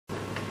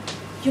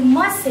you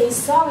must say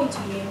sorry to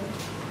him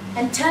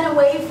and turn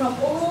away from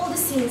all the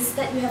sins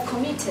that you have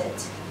committed.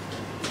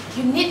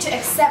 You need to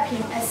accept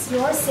him as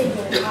your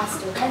Savior and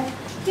Master, and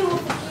he will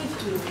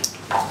forgive you.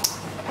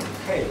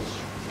 Hey,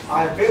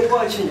 I've been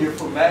watching you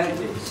for many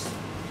days.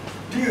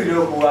 Do you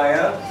know who I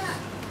am?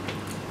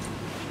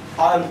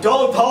 I'm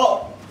Don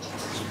Talk,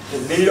 the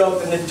leader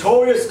of the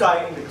notorious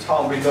guy in the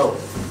town below.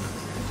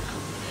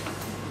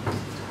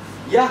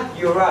 Yeah,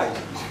 you're right.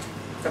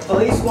 The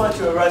police want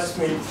to arrest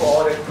me for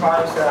all the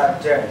crimes that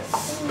I've done.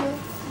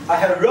 I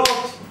have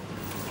robbed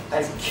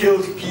and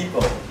killed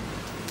people.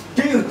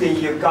 Do you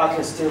think your God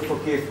can still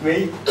forgive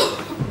me?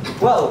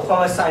 Well, what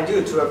must I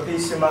do to have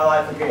peace in my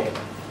life again?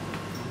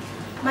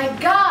 My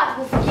God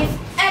will forgive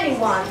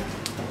anyone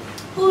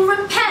who will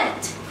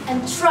repent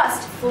and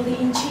trust fully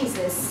in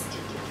Jesus.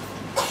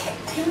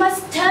 You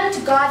must turn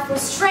to God for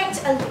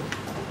strength to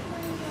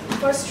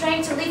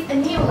live a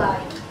new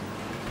life.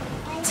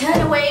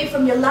 Turn away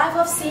from your life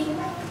of sin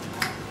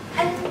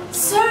and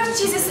serve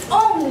Jesus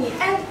only,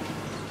 and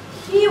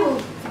he will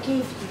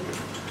forgive you.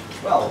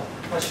 Well,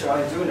 what should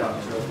I do now to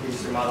have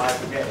peace in my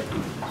life again?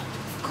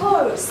 Of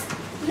course,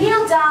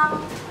 kneel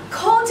down,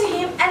 call to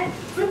him, and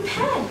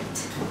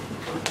repent.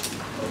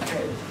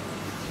 Okay.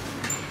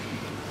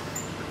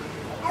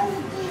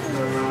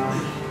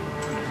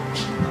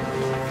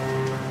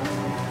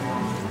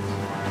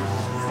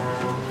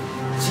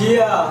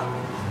 Gia!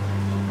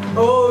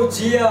 Oh,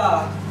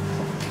 Gia!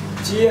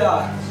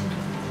 Gia!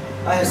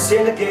 I have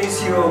sinned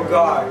against you, O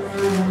God.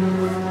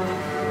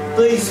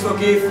 Please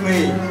forgive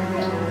me.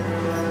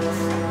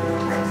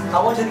 I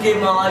want to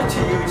give my life to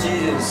you,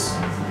 Jesus.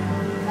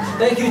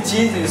 Thank you,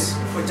 Jesus,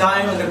 for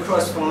dying on the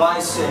cross for my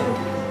sin.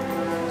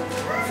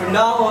 From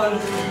now on,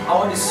 I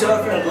want to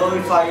serve and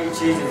glorify you,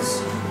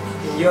 Jesus.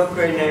 In your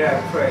great name I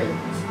pray.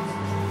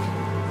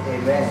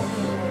 Amen.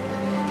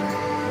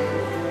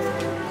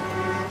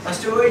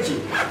 Pastor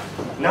Reggie,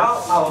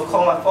 now I will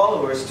call my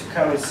followers to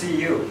come and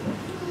see you.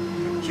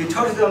 You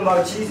told them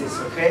about Jesus,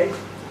 okay?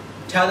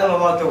 Tell them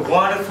about the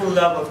wonderful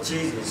love of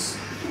Jesus.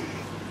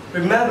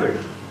 Remember,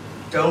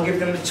 don't give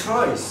them a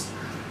choice,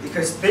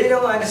 because they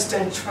don't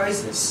understand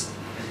choices.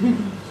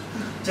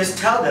 Just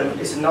tell them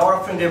it's an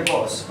order from their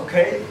boss,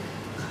 okay?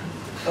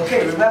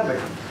 Okay, remember,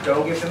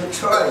 don't give them a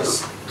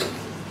choice.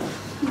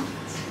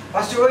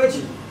 Pastor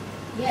Reggie,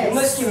 Yes. you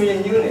must give me a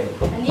new name.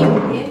 A new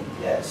name?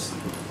 Yes.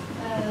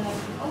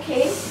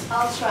 Okay,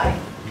 I'll try.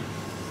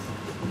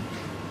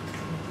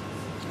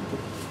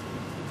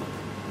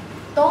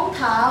 Dong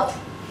Tao.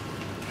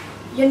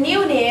 Your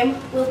new name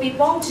will be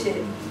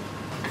Bongzhi.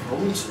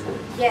 Bongzhi?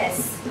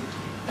 Yes,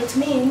 it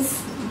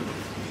means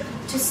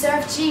to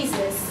serve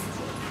Jesus.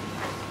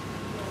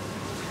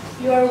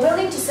 You are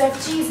willing to serve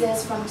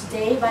Jesus from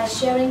today by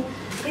sharing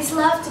his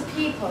love to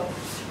people.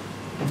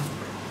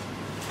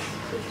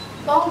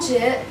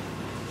 Bongzhi,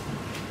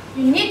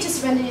 you need to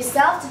surrender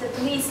yourself to the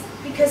police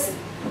because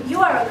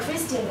you are a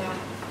Christian now.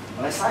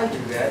 Must I do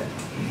that?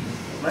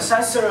 Must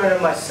I surrender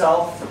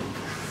myself?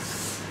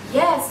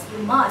 Yes,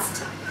 you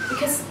must,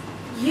 because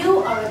you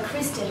are a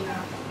Christian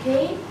now,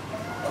 okay?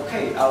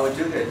 Okay, I will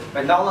do that.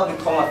 But now let me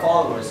call my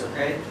followers,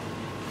 okay?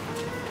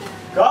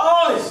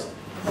 Guys!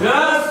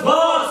 Yes,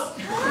 boss!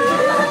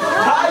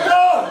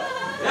 Tiger!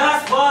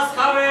 Yes, boss,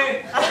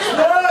 coming!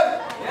 Snake!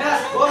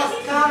 Yes,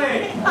 boss,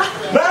 coming!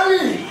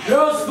 Mary!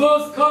 Yes,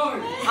 boss,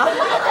 coming!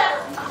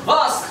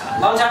 Boss,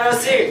 long time no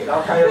see.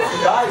 Now can you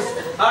see, guys?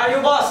 How are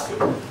you, boss?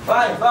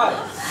 Fine, fine.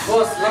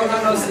 Boss, long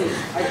time no see.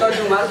 I thought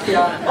you might be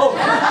here. Oh,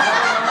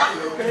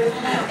 okay.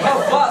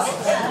 Oh, boss,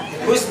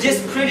 who's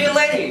this pretty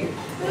lady?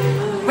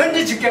 When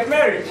did you get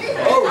married?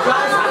 Oh,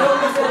 guys,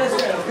 don't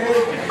misunderstand,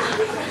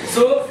 okay?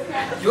 So,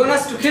 you want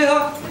us to kill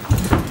her?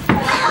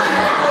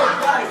 Oh,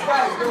 guys,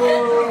 no.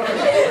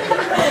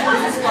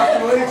 This is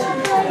Pastor Reggie,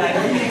 and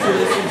I need to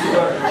listen to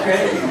her,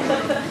 okay?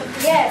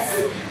 Yes.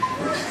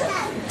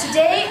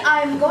 Today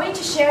I'm going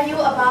to share you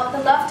about the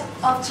love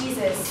of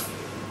Jesus.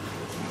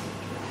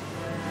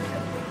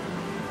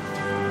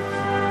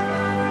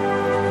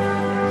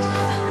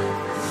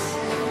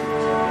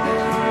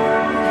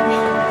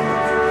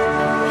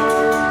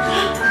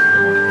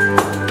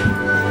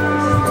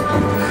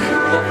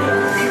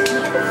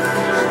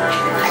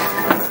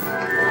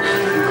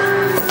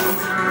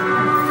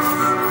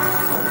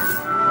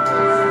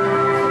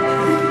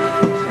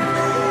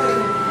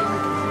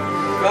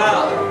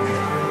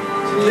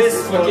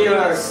 Please forgive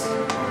us.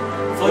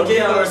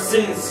 Forgive our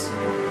sins.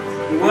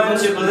 We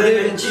want to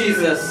believe in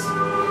Jesus.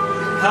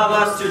 Help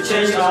us to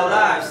change our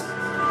lives.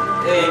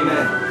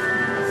 Amen.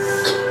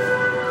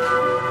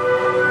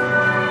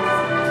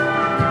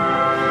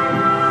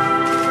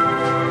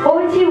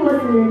 Oichi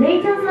was in the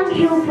Nathan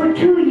Hill for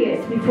 2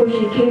 years before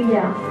she came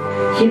down.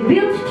 She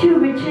built 2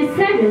 retreat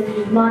centers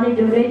with money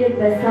donated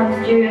by some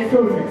Syrian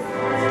soldiers.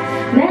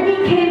 Many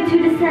came to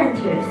the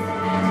centers.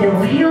 They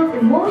were healed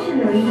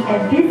emotionally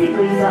and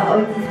physically by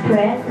Oichi's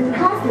prayers and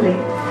counseling.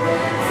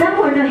 Some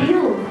were not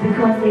healed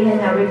because they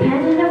had not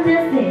repented of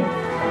their sin.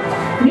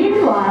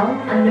 Meanwhile,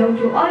 unknown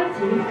to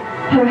Oichi,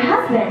 her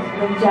husband,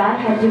 Jai,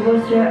 had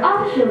divorced her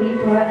officially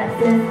for her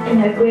absence in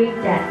her great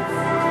debts.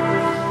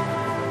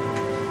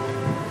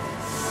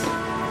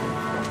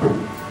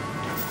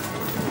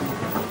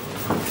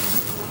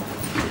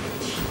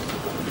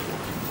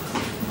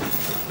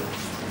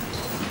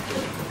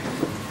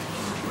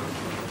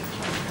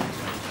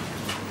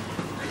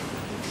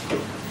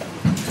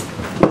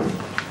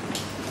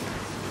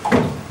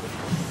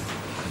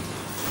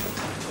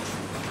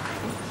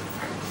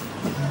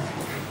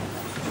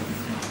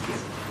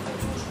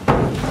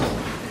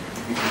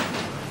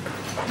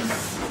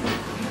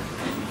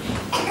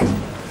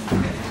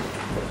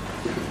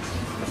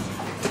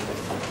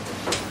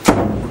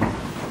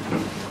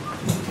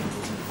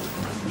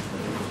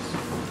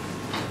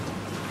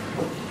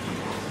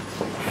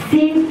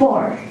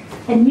 4.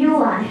 A new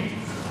life.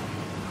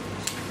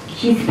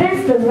 She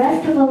spends the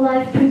rest of her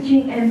life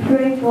preaching and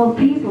praying for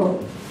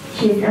people.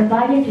 She is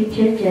invited to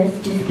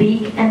churches to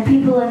speak, and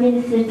people are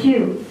ministered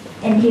to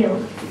and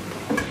healed.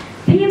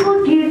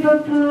 People give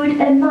her food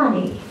and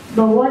money,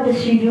 but what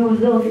does she do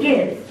with those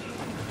gifts?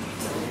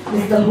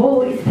 Mr.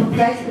 Ho is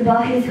perplexed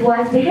about his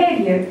wife's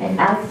behavior and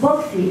asks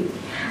Boxy,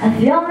 a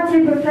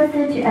theology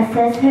professor, to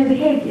assess her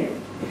behavior.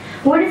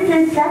 What is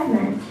the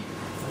assessment?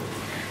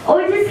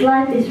 Oiji's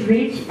life is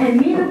rich and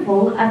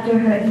meaningful after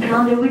her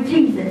encounter with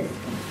Jesus.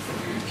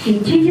 She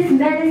teaches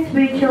many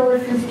spiritual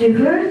lessons to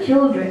her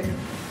children.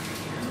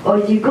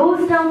 Oji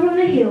goes down from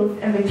the hills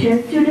and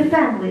returns to the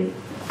family.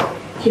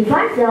 She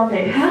finds out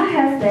that her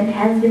husband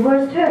has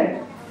divorced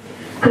her.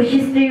 Could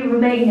she still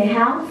remain in the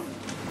house?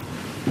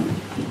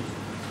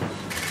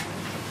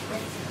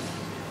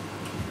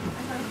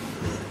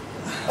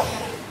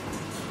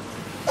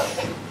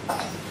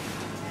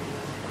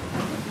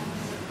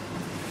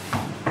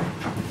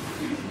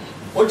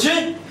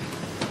 Oji,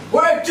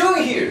 what are you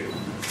doing here?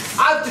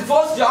 I've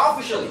divorced you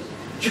officially.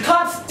 You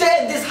can't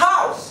stay in this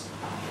house.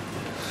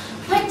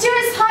 My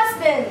dearest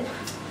husband,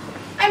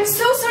 I'm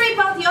so sorry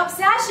about the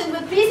obsession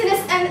with business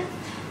and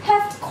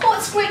have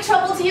caused great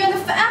trouble to you and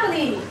the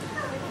family.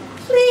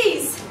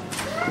 Please,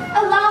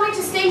 allow me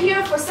to stay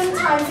here for some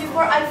time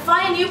before I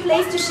find a new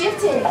place to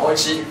shift in.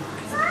 Oji,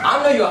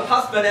 I'm not your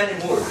husband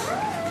anymore.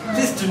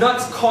 Please do not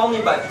call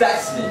me by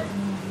that name.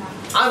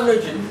 I'm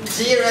not your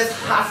dearest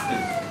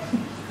husband.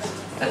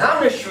 And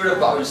I'm not sure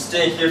about you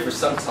staying here for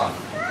some time.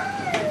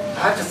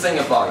 I have to think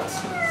about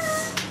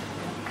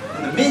it.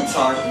 In the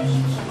meantime,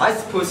 I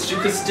suppose you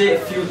could stay a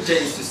few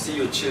days to see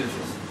your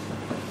children.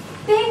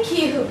 Thank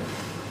you.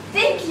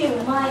 Thank you,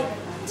 my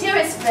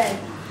dearest friend.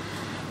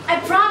 I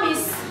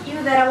promise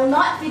you that I will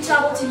not be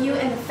trouble to you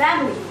and the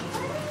family.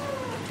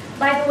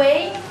 By the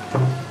way,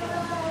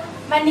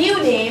 my new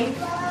name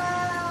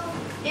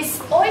is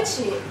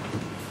Oichi.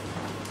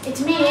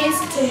 It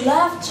means to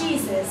love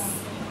Jesus.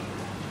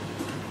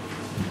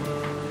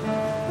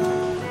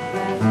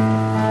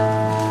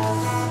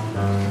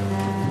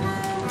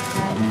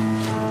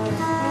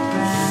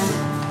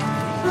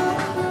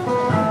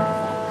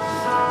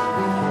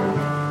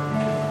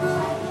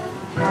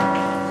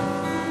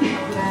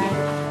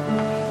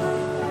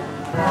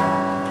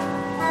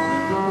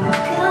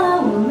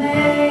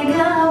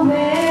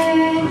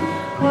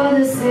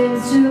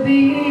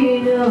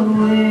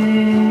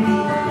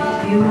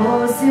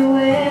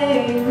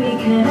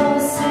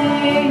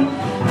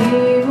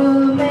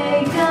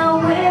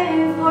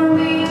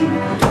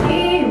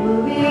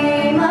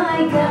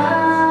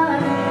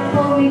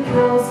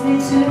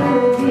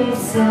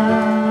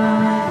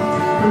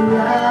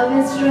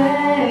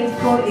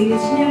 Each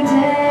new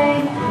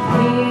day,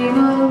 He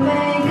will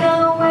make a